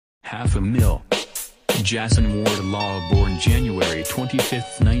Half a Mil. Jasun Wardlaw, born January 25,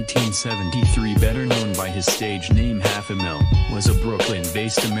 1973, better known by his stage name Half a Mil, was a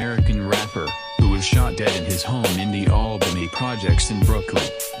Brooklyn-based American rapper, who was shot dead in his home in the Albany Projects in Brooklyn,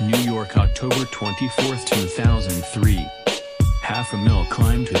 New York, October 24, 2003. Half a Mil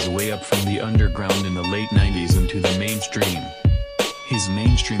climbed his way up from the underground in the late 90s into the mainstream. His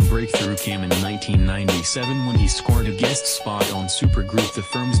mainstream breakthrough came in 1997 when he scored a guest spot on Supergroup, the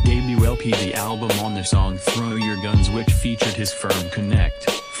firm's debut LP. The album on the song Throw Your Guns, which featured his firm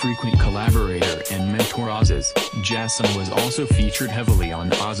Connect, frequent collaborator and mentor Oz's. Jasun was also featured heavily on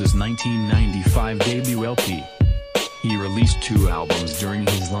Oz's 1995 debut LP. He released 2 albums during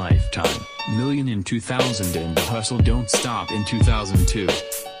his lifetime, Million in 2000 and The Hustle Don't Stop in 2002.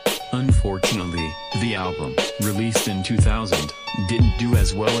 Unfortunately, the album, released in 2000, didn't do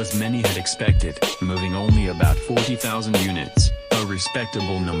as well as many had expected, moving only about 40,000 units, a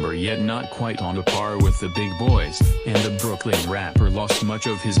respectable number yet not quite on a par with the big boys, and the Brooklyn rapper lost much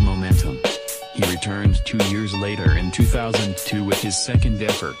of his momentum. He returned 2 years later in 2002 with his second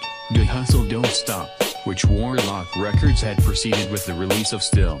effort, The Hustle Don't Stop, which Warlock Records had preceded with the release of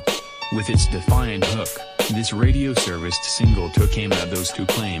Still. With its defiant hook, this radio-serviced single took aim at those who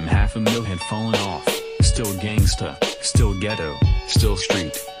claim Half a Mil had fallen off. Still gangsta, still ghetto, still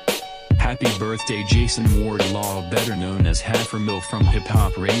street. Happy birthday Jasun Wardlaw, better known as Half a Mil from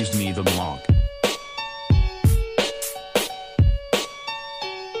HIPHOPRAISEDME the blog.